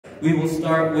We will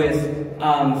start with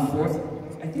fourth.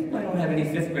 I think I don't have any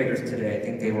fifth graders today. I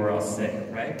think they were all sick,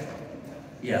 right?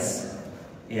 Yes.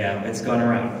 Yeah, it's gone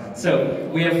around. So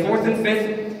we have fourth and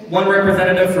fifth, one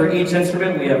representative for each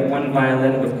instrument. We have one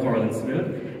violin with choral and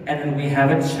smooth, and then we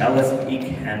have a cellist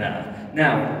Ikenna.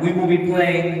 Now, we will be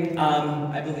playing,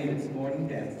 I believe it's morning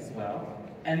dance as well,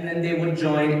 and then they would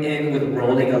join in with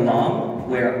Rolling Along,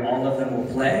 where all of them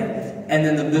will play, and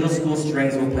then the middle school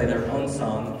strings will play their own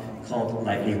song called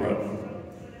Lightly Road.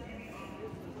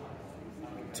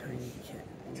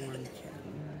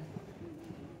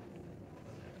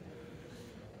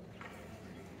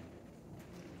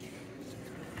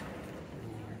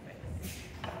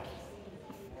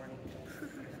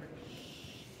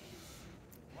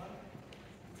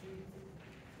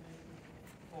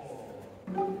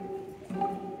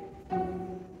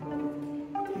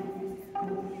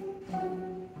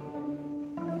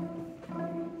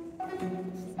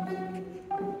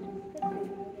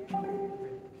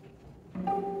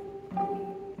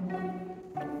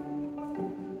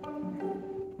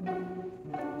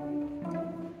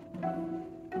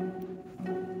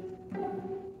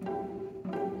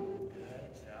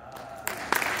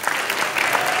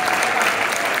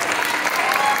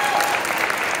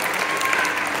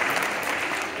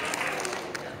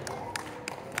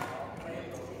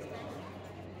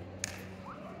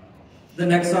 The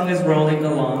next song is Rolling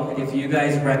Along. If you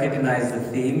guys recognize the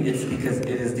theme, it's because it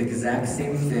is the exact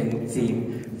same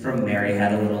theme from Mary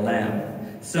Had a Little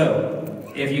Lamb. So,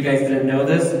 if you guys didn't know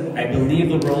this, I believe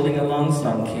the Rolling Along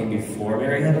song came before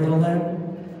Mary Had a Little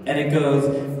Lamb. And it goes,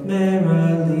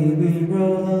 merrily we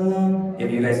roll along. If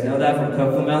you guys know that from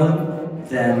Cocomelon,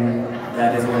 then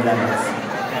that is what that is.